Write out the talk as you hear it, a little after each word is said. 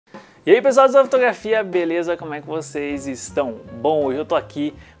E aí pessoal da Zona da Fotografia, beleza? Como é que vocês estão? Bom, hoje eu tô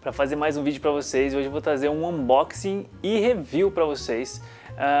aqui para fazer mais um vídeo para vocês. Hoje eu vou trazer um unboxing e review para vocês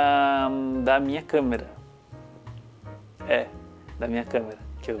da minha câmera. Da minha câmera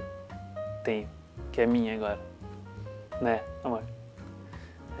que eu tenho, que é minha agora, né, amor?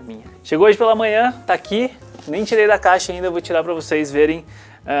 É minha. Chegou hoje pela manhã, tá aqui, nem tirei da caixa ainda, vou tirar para vocês verem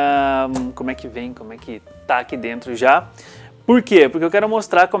como é que vem, como é que tá aqui dentro já. Por quê? Porque eu quero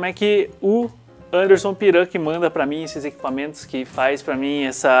mostrar como é que o Anderson Piran, que manda para mim esses equipamentos, que faz para mim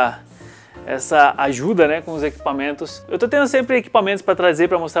essa ajuda, né, com os equipamentos. Eu tô tendo sempre equipamentos para trazer,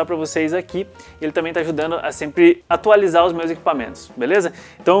 para mostrar para vocês aqui. Ele também tá ajudando a sempre atualizar os meus equipamentos, beleza?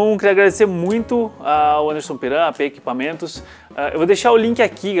 Então, eu queria agradecer muito ao Anderson Piran, AP Equipamentos. Eu vou deixar o link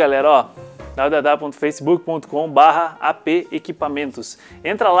aqui, galera, ó, www.facebook.com/apequipamentos.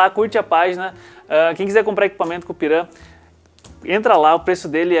 Entra lá, curte a página. Quem quiser comprar equipamento com o Piran, entra lá, o preço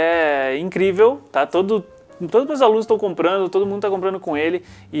dele é incrível, tá? Todos os meus alunos estão comprando, todo mundo está comprando com ele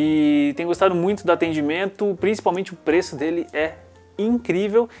e tem gostado muito do atendimento, principalmente o preço dele é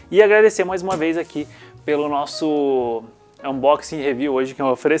incrível. E agradecer mais uma vez aqui pelo nosso unboxing e review hoje, que é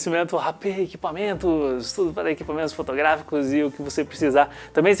um oferecimento AP Equipamentos, tudo para equipamentos fotográficos e o que você precisar.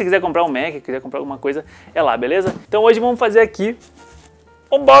 Também se quiser comprar um Mac, quiser comprar alguma coisa, é lá, beleza? Então hoje vamos fazer aqui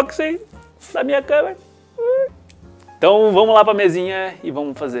unboxing da minha câmera. Então vamos lá para a mesinha e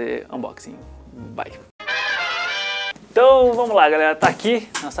vamos fazer unboxing. Vai! Então vamos lá, galera, tá aqui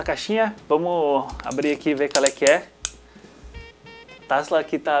nossa caixinha, vamos abrir aqui e ver qual é que é. A Tarsila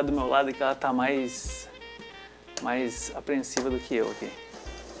aqui tá do meu lado e que ela tá mais apreensiva do que eu aqui.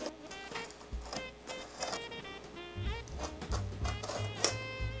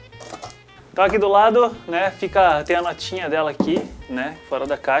 Então aqui do lado, né, tem a notinha dela aqui, né, fora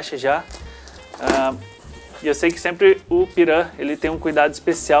da caixa já. E eu sei que sempre o Piran, ele tem um cuidado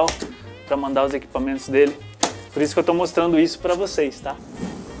especial para mandar os equipamentos dele. Por isso que eu estou mostrando isso para vocês, tá?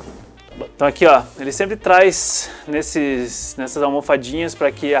 Então aqui, ó, ele sempre traz nessas almofadinhas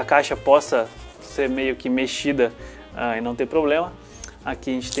para que a caixa possa ser meio que mexida e não ter problema.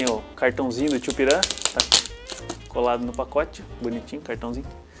 Aqui a gente tem o cartãozinho do tio Piran, tá colado no pacote, bonitinho, cartãozinho.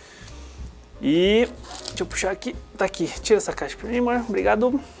 E deixa eu puxar aqui, tá aqui, tira essa caixa para mim, amor,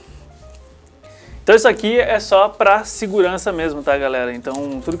 obrigado. Então isso aqui é só para segurança mesmo, tá, galera?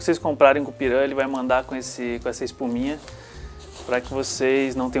 Então tudo que vocês comprarem com o Piran, ele vai mandar com essa espuminha para que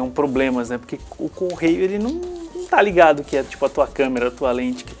vocês não tenham problemas, né? Porque o correio, ele não tá ligado que é tipo a tua câmera, a tua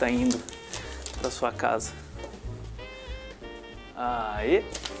lente que tá indo para sua casa. Aí.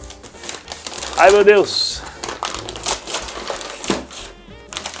 Ai, meu Deus.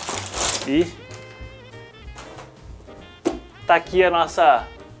 E tá aqui a nossa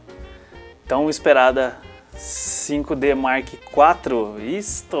tão esperada 5D Mark IV.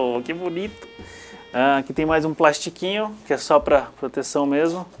 Isto, que bonito! Aqui tem mais um plastiquinho, que é só para proteção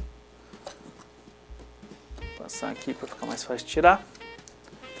mesmo. Vou passar aqui para ficar mais fácil de tirar.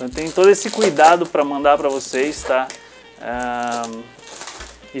 Então tem todo esse cuidado para mandar para vocês, tá?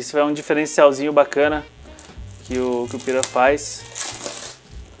 Isso é um diferencialzinho bacana que o Piran faz.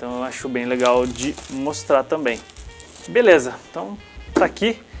 Então eu acho bem legal de mostrar também. Beleza, então tá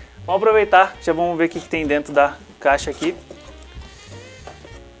aqui. Vamos aproveitar, já vamos ver o que tem dentro da caixa aqui.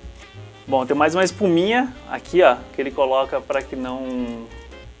 Bom, tem mais uma espuminha aqui, ó, que ele coloca para que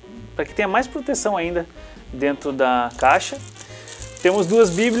tenha mais proteção ainda dentro da caixa. Temos duas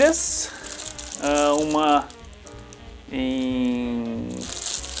bíblias, uma em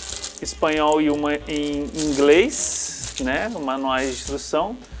espanhol e uma em inglês, né, manuais de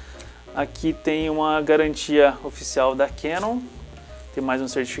instrução. Aqui tem uma garantia oficial da Canon. Tem mais um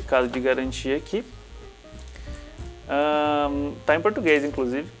certificado de garantia aqui. Tá em português,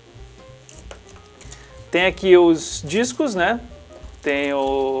 inclusive. Tem aqui os discos, né? Tem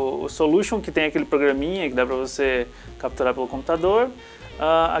o Solution, que tem aquele programinha que dá para você capturar pelo computador.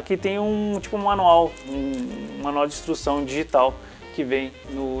 Aqui tem um manual, um manual de instrução digital que vem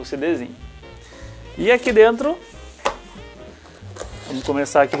no CDzinho. E aqui dentro, vamos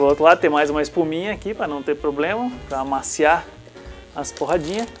começar aqui do outro lado, tem mais uma espuminha aqui para não ter problema, para amaciar as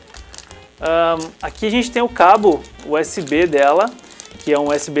porradinhas. Aqui a gente tem o cabo USB dela, que é um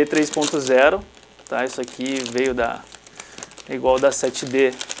USB 3.0, tá? Isso aqui veio igual da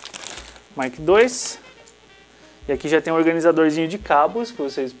 7D Mark II. E aqui já tem um organizadorzinho de cabos que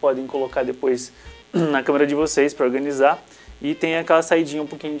vocês podem colocar depois na câmera de vocês para organizar. E tem aquela saidinha um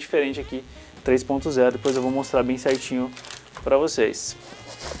pouquinho diferente aqui, 3.0, depois eu vou mostrar bem certinho para vocês.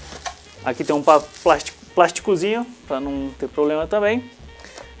 Aqui tem um plásticozinho para não ter problema também.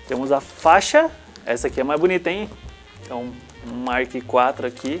 Temos a faixa, essa aqui é mais bonita, hein? Então um Mark IV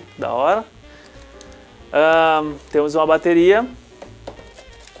aqui, da hora. Temos uma bateria.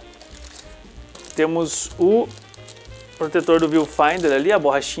 Temos o protetor do viewfinder ali, a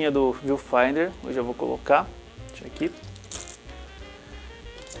borrachinha do viewfinder. Hoje eu vou colocar. Deixa aqui.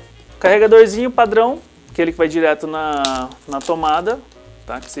 Carregadorzinho padrão, aquele que vai direto na tomada,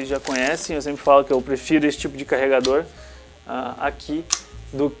 tá? Que vocês já conhecem. Eu sempre falo que eu prefiro esse tipo de carregador aqui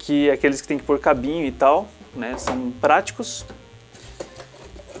do que aqueles que tem que pôr cabinho e tal, né? São práticos.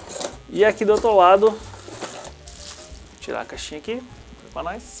 E aqui do outro lado, vou tirar a caixinha aqui para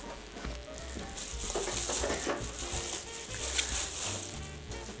nós.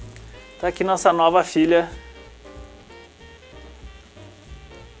 Tá aqui nossa nova filha.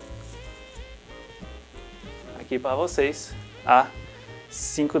 Aqui para vocês, a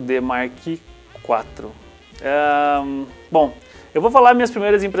 5D Mark IV. Bom, eu vou falar minhas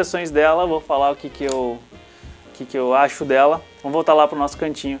primeiras impressões dela, vou falar o que eu acho dela. Vamos voltar lá para o nosso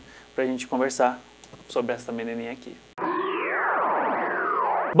cantinho para a gente conversar sobre essa menininha aqui.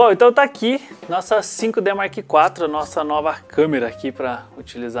 Bom, então tá aqui nossa 5D Mark IV, nossa nova câmera aqui para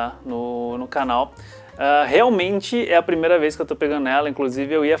utilizar no canal. Realmente é a primeira vez que eu tô pegando ela,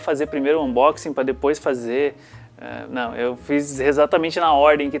 inclusive eu ia fazer primeiro o unboxing para depois fazer... não, eu fiz exatamente na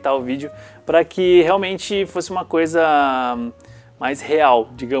ordem que tá o vídeo, para que realmente fosse uma coisa mais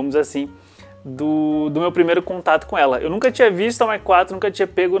real, digamos assim, do meu primeiro contato com ela. Eu nunca tinha visto a Mark IV, nunca tinha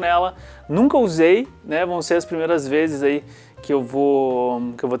pego nela, nunca usei, né? Vão ser as primeiras vezes aí que eu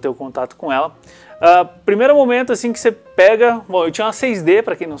vou ter o contato com ela. Primeiro momento assim que você pega, bom, eu tinha uma 6D,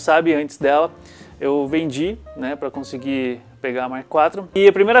 para quem não sabe, antes dela, eu vendi, né, para conseguir pegar a Mark IV. E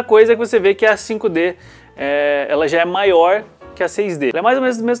a primeira coisa é que você vê que a 5D, ela já é maior que a 6D. Ela é mais ou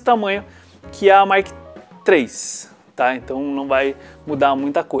menos do mesmo tamanho que a Mark III, tá? Então não vai mudar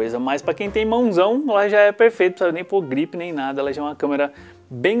muita coisa. Mas para quem tem mãozão, ela já é perfeito, não precisa nem pôr grip nem nada, ela já é uma câmera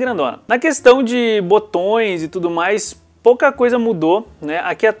bem grandona. Na questão de botões e tudo mais, pouca coisa mudou, né?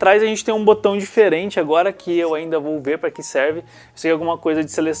 Aqui atrás a gente tem um botão diferente agora que eu ainda vou ver para que serve. Eu sei que é alguma coisa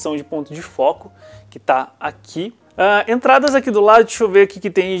de seleção de ponto de foco que tá aqui. Entradas aqui do lado, deixa eu ver o que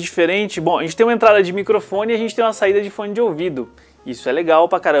tem de diferente. Bom, a gente tem uma entrada de microfone e a gente tem uma saída de fone de ouvido. Isso é legal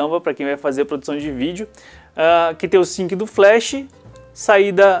pra caramba para quem vai fazer produção de vídeo. Aqui tem o sync do flash,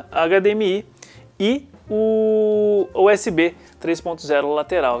 saída HDMI e o USB 3.0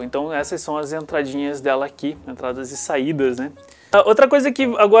 lateral. Então essas são as entradinhas dela aqui, entradas e saídas, né? Outra coisa que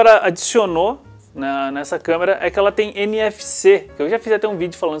agora adicionou nessa câmera é que ela tem NFC, que eu já fiz até um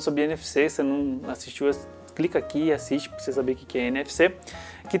vídeo falando sobre NFC, se você não assistiu, clica aqui e assiste para você saber o que é NFC.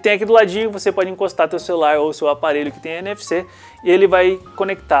 Que tem aqui do ladinho, você pode encostar teu celular ou seu aparelho que tem NFC e ele vai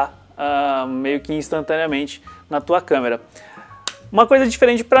conectar meio que instantaneamente na tua câmera. Uma coisa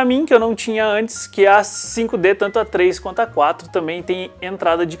diferente para mim, que eu não tinha antes, que a 5D, tanto a 3 quanto a 4, também tem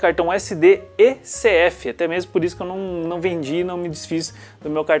entrada de cartão SD e CF. Até mesmo por isso que eu não vendi, não me desfiz do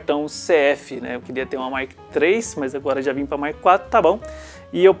meu cartão CF, né? Eu queria ter uma Mark III, mas agora já vim para a Mark IV, tá bom.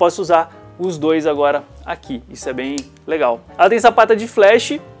 E eu posso usar os dois agora aqui, isso é bem legal. Ela tem sapata de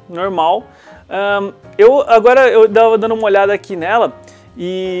flash, normal. Eu tava dando uma olhada aqui nela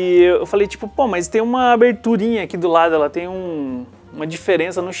e eu falei tipo, pô, mas tem uma aberturinha aqui do lado, ela tem uma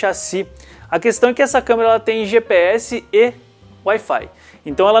diferença no chassi. A questão é que essa câmera ela tem GPS e Wi-Fi.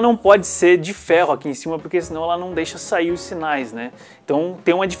 Então ela não pode ser de ferro aqui em cima, porque senão ela não deixa sair os sinais, né? Então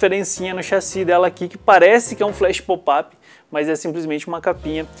tem uma diferencinha no chassi dela aqui que parece que é um flash pop-up, mas é simplesmente uma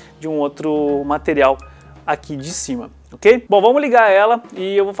capinha de um outro material aqui de cima, ok? Bom, vamos ligar ela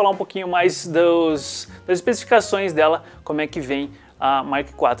e eu vou falar um pouquinho mais das especificações dela, como é que vem a Mark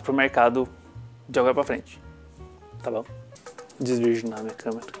IV para o mercado de agora para frente, tá bom? Desvirginar minha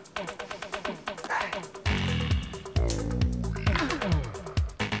câmera.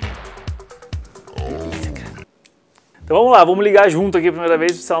 Então vamos lá, vamos ligar junto aqui a primeira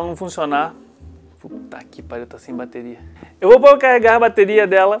vez, se ela não funcionar. Puta que pariu, tá sem bateria. Eu vou carregar a bateria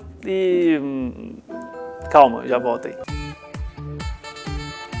dela e... calma, já volto aí.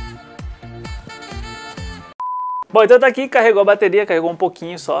 Bom, então tá aqui, carregou a bateria, carregou um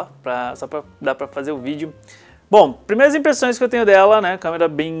pouquinho só pra dar pra fazer o vídeo. Bom, primeiras impressões que eu tenho dela, né? Câmera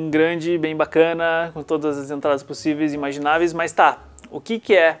bem grande, bem bacana, com todas as entradas possíveis e imagináveis, mas tá, o que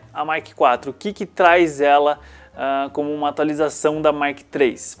é a Mark IV? O que traz ela como uma atualização da Mark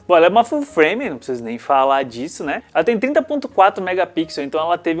III? Bom, ela é uma full frame, não preciso nem falar disso, né? Ela tem 30.4 megapixels, então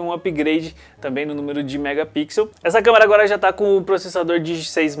ela teve um upgrade também no número de megapixel. Essa câmera agora já está com o processador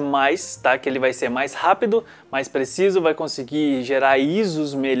Digi6+, tá? Que ele vai ser mais rápido, mais preciso, vai conseguir gerar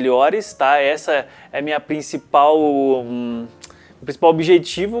ISOs melhores, tá? Essa é a minha principal o principal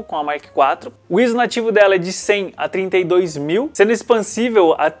objetivo com a Mark IV. O ISO nativo dela é de 100 a 32.000, sendo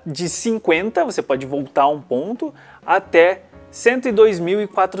expansível de 50, você pode voltar um ponto, até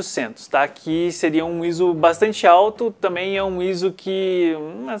 102.400, tá? Que seria um ISO bastante alto, também é um ISO que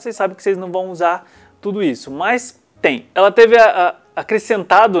vocês sabem que vocês não vão usar tudo isso, mas tem. Ela teve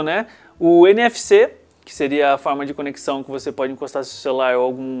acrescentado, né, o NFC, que seria a forma de conexão que você pode encostar seu celular ou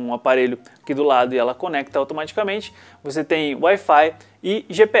algum aparelho aqui do lado e ela conecta automaticamente. Você tem Wi-Fi e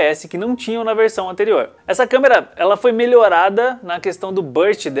GPS que não tinham na versão anterior. Essa câmera ela foi melhorada na questão do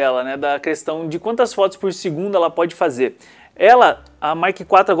burst dela, né, da questão de quantas fotos por segundo ela pode fazer. A Mark IV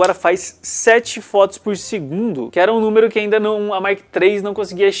agora faz 7 fotos por segundo, que era um número que ainda não, a Mark III não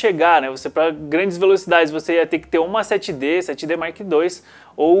conseguia chegar, né? Você, para grandes velocidades, você ia ter que ter uma 7D Mark II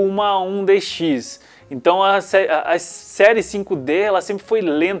ou uma 1DX. Então a série 5D ela sempre foi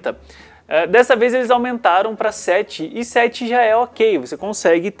lenta. Dessa vez eles aumentaram para 7 e 7 já é ok, você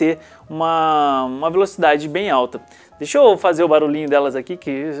consegue ter uma velocidade bem alta. Deixa eu fazer o barulhinho delas aqui,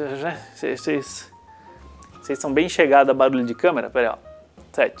 que vocês são bem chegados a barulho de câmera. Pera aí, ó.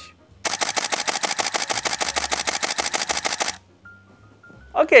 7.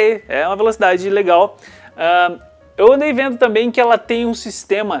 Ok, é uma velocidade legal. Eu andei vendo também que ela tem um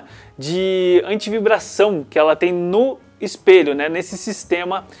sistema de antivibração que ela tem no espelho, né, nesse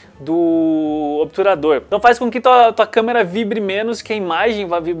sistema do obturador. Então faz com que tua câmera vibre menos, que a imagem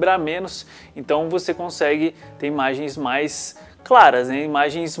vai vibrar menos. Então você consegue ter imagens mais claras, né,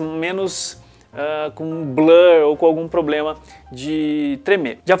 imagens menos com blur ou com algum problema de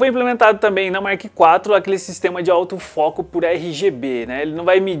tremer. Já foi implementado também na Mark IV aquele sistema de autofoco por RGB, né? Ele não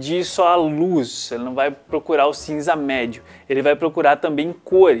vai medir só a luz, ele não vai procurar o cinza médio, ele vai procurar também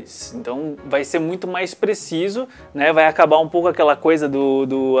cores. Então vai ser muito mais preciso, né? Vai acabar um pouco aquela coisa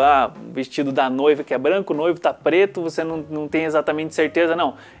do vestido da noiva que é branco, o noivo tá preto, você não tem exatamente certeza,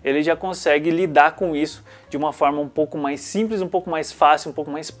 não. Ele já consegue lidar com isso de uma forma um pouco mais simples, um pouco mais fácil, um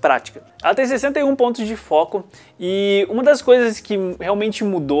pouco mais prática. Ela tem 61 pontos de foco e uma das coisas que realmente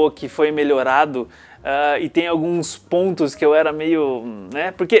mudou, que foi melhorado, e tem alguns pontos que eu era meio,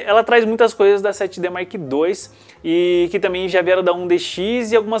 né, porque ela traz muitas coisas da 7D Mark II e que também já vieram da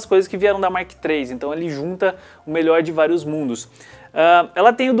 1DX e algumas coisas que vieram da Mark III, então ele junta o melhor de vários mundos.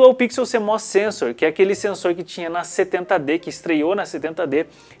 Ela tem o Dual Pixel CMOS Sensor, que é aquele sensor que tinha na 70D, que estreou na 70D,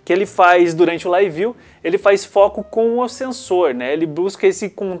 que ele faz, durante o Live View, ele faz foco com o sensor, né? Ele busca esse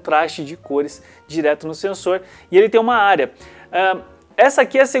contraste de cores direto no sensor e ele tem uma área. Essa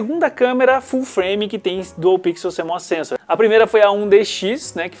aqui é a segunda câmera full frame que tem Dual Pixel CMOS Sensor. A primeira foi a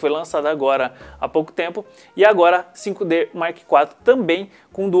 1DX, né, que foi lançada agora há pouco tempo, e agora 5D Mark IV também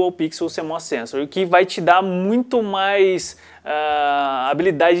com Dual Pixel CMOS Sensor, o que vai te dar muito mais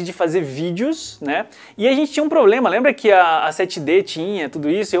habilidade de fazer vídeos, né? E a gente tinha um problema, lembra que a 7D tinha tudo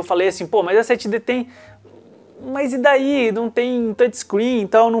isso? E eu falei assim, pô, mas a 7D tem... Mas e daí? Não tem touchscreen e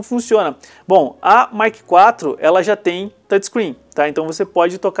tal, não funciona. Bom, a Mark IV, ela já tem touchscreen, tá? Então você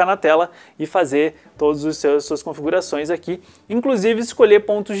pode tocar na tela e fazer todas as suas configurações aqui, inclusive escolher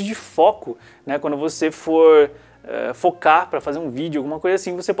pontos de foco, né? Quando você for focar para fazer um vídeo, alguma coisa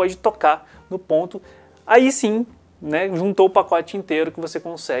assim, você pode tocar no ponto. Aí sim, né? Juntou o pacote inteiro que você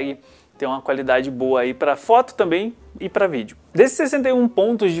consegue ter uma qualidade boa aí para foto também e para vídeo. Desses 61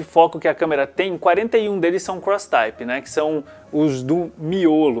 pontos de foco que a câmera tem, 41 deles são cross-type, né, que são os do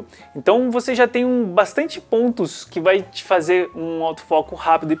miolo. Então você já tem bastante pontos que vai te fazer um autofoco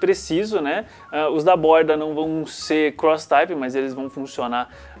rápido e preciso, né? Os da borda não vão ser cross-type, mas eles vão funcionar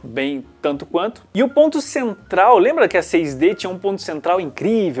bem tanto quanto. E o ponto central, lembra que a 6D tinha um ponto central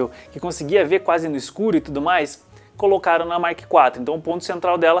incrível, que conseguia ver quase no escuro e tudo mais? Colocaram na Mark IV, então o ponto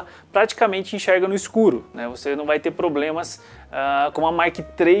central dela praticamente enxerga no escuro, né? Você não vai ter problemas como a Mark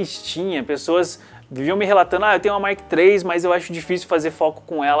III tinha. Pessoas viviam me relatando, eu tenho uma Mark III, mas eu acho difícil fazer foco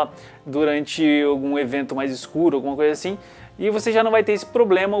com ela durante algum evento mais escuro, alguma coisa assim. E você já não vai ter esse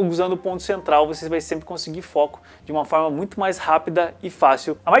problema usando o ponto central, você vai sempre conseguir foco de uma forma muito mais rápida e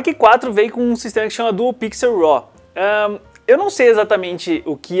fácil. A Mark IV veio com um sistema que chama Dual Pixel RAW. Eu não sei exatamente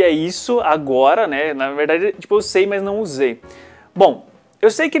o que é isso agora, né? Na verdade, tipo, eu sei, mas não usei. Bom, eu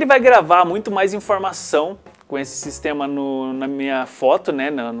sei que ele vai gravar muito mais informação com esse sistema na minha foto, né?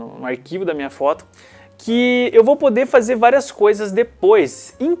 No arquivo da minha foto, que eu vou poder fazer várias coisas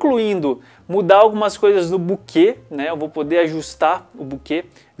depois, incluindo mudar algumas coisas no buquê, né? Eu vou poder ajustar o buquê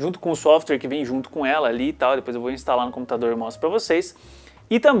junto com o software que vem junto com ela ali e tal. Depois eu vou instalar no computador e mostro para vocês.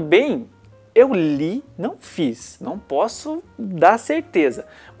 E também eu li, não fiz, não posso dar certeza,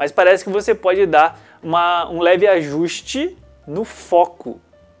 mas parece que você pode dar um leve ajuste no foco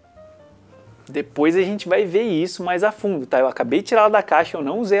Depois a gente vai ver isso mais a fundo, tá? Eu acabei de tirar ela da caixa, eu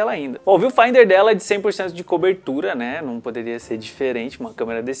não usei ela ainda. Bom, o viewfinder dela é de 100% de cobertura, né? Não poderia ser diferente, uma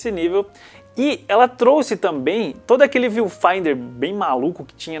câmera desse nível. E ela trouxe também todo aquele viewfinder bem maluco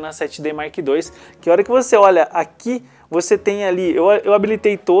que tinha na 7D Mark II, que a hora que você olha aqui, você tem ali, eu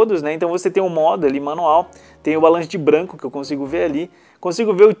habilitei todos, né? Então você tem um modo ali manual, tem o balanço de branco que eu consigo ver ali,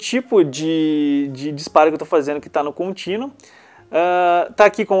 consigo ver o tipo de disparo que eu tô fazendo que tá no contínuo. Tá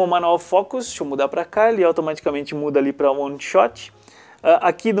aqui como manual focus, deixa eu mudar para cá, ele automaticamente muda ali para one shot.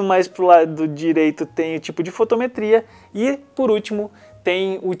 Aqui mais pro lado direito tem o tipo de fotometria e por último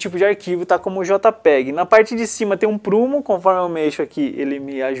tem o tipo de arquivo, tá como JPEG. Na parte de cima tem um prumo, conforme eu mexo aqui ele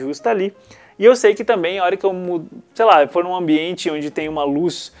me ajusta ali. E eu sei que também a hora que eu mudo, sei lá, for num ambiente onde tem uma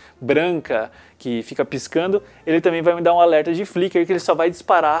luz branca que fica piscando, ele também vai me dar um alerta de flicker que ele só vai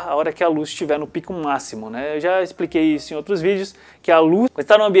disparar a hora que a luz estiver no pico máximo, né? Eu já expliquei isso em outros vídeos, que a luz, quando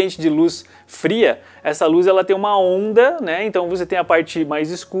está num ambiente de luz fria, essa luz ela tem uma onda, né? Então você tem a parte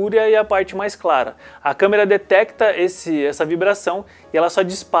mais escura e a parte mais clara. A câmera detecta essa vibração e ela só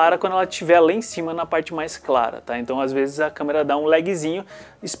dispara quando ela estiver lá em cima na parte mais clara, tá? Então às vezes a câmera dá um lagzinho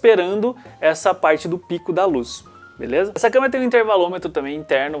esperando essa parte do pico da luz. Beleza? Essa câmera tem um intervalômetro também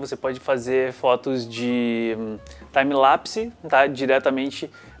interno, você pode fazer fotos de time-lapse, tá? Diretamente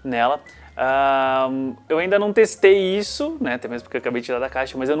nela. Eu ainda não testei isso, né? Até mesmo porque eu acabei de tirar da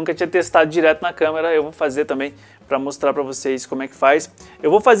caixa, mas eu nunca tinha testado direto na câmera. Eu vou fazer também para mostrar para vocês como é que faz. Eu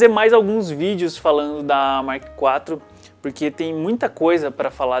vou fazer mais alguns vídeos falando da Mark IV, porque tem muita coisa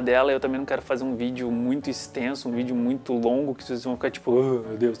para falar dela. Eu também não quero fazer um vídeo muito extenso, um vídeo muito longo, que vocês vão ficar tipo, oh,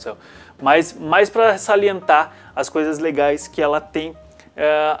 meu Deus do céu. Mas mais para salientar as coisas legais que ela tem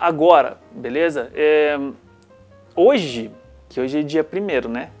agora, beleza? Hoje é dia 1º,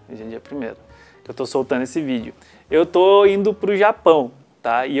 né? Hoje é dia 1º que eu tô soltando esse vídeo. Eu tô indo pro Japão,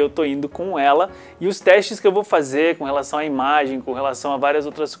 tá? E eu tô indo com ela e os testes que eu vou fazer com relação à imagem, com relação a várias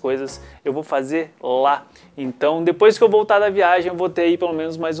outras coisas, eu vou fazer lá. Então, depois que eu voltar da viagem, eu vou ter aí pelo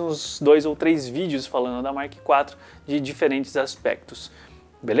menos mais uns 2 ou 3 vídeos falando da Mark IV de diferentes aspectos.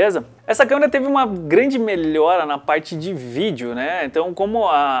 Beleza? Essa câmera teve uma grande melhora na parte de vídeo, né? Então, como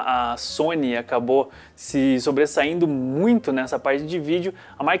a Sony acabou se sobressaindo muito nessa parte de vídeo,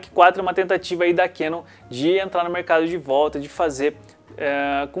 a Mark IV é uma tentativa aí da Canon de entrar no mercado de volta, de fazer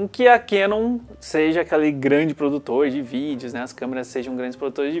com que a Canon seja aquele grande produtor de vídeos, né? As câmeras sejam grandes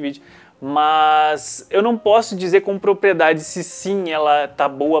produtores de vídeo, mas eu não posso dizer com propriedade se sim ela tá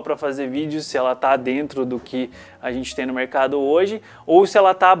boa para fazer vídeos, se ela tá dentro do que a gente tem no mercado hoje ou se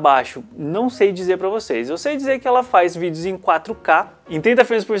ela tá abaixo. Não sei dizer para vocês. Eu sei dizer que ela faz vídeos em 4K, em 30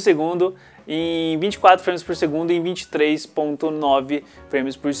 frames por segundo, em 24 frames por segundo e em 23.9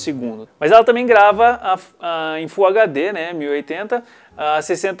 frames por segundo. Mas ela também grava em Full HD, né, 1080, a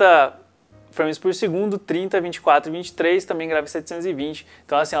 60 frames por segundo, 30, 24 e 23, também grava em 720.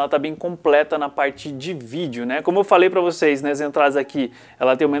 Então assim, ela tá bem completa na parte de vídeo, né? Como eu falei para vocês nas entradas aqui,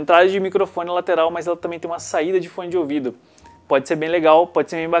 ela tem uma entrada de microfone lateral, mas ela também tem uma saída de fone de ouvido. Pode ser bem legal, pode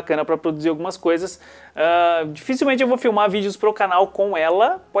ser bem bacana para produzir algumas coisas. Dificilmente eu vou filmar vídeos para o canal com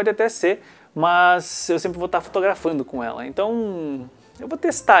ela, pode até ser, mas eu sempre vou estar fotografando com ela. Então eu vou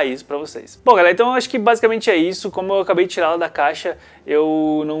testar isso para vocês. Bom, galera, então eu acho que basicamente é isso. Como eu acabei de tirá-la da caixa,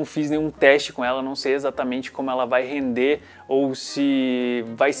 eu não fiz nenhum teste com ela, não sei exatamente como ela vai render ou se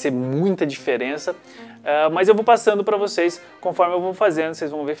vai ser muita diferença. Mas eu vou passando para vocês conforme eu vou fazendo, vocês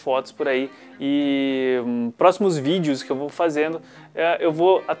vão ver fotos por aí e próximos vídeos que eu vou fazendo, eu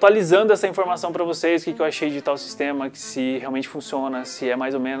vou atualizando essa informação para vocês, o que eu achei de tal sistema, que se realmente funciona, se é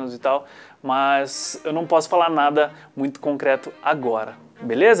mais ou menos e tal, mas eu não posso falar nada muito concreto agora,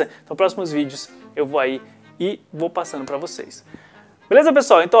 beleza? Então próximos vídeos eu vou aí e vou passando para vocês. Beleza,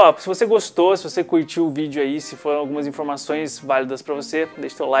 pessoal? Então, ó, se você gostou, se você curtiu o vídeo aí, se foram algumas informações válidas para você,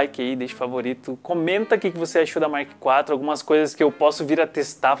 deixa seu like aí, deixa favorito, comenta o que você achou da Mark IV, algumas coisas que eu posso vir a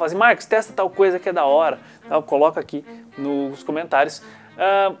testar, fala assim, Marcos, testa tal coisa que é da hora, tá? Coloca aqui nos comentários.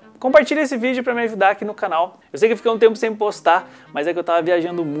 Compartilha esse vídeo para me ajudar aqui no canal. Eu sei que eu fiquei um tempo sem postar, mas é que eu tava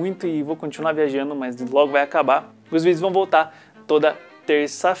viajando muito e vou continuar viajando, mas logo vai acabar. Os vídeos vão voltar toda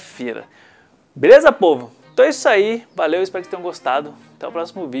terça-feira. Beleza, povo? Então é isso aí, valeu, espero que tenham gostado. Até o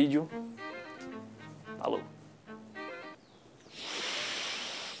próximo vídeo. Falou.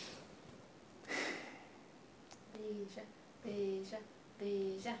 Beija, beija,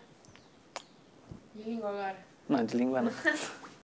 beija. De língua agora. Não, de língua não.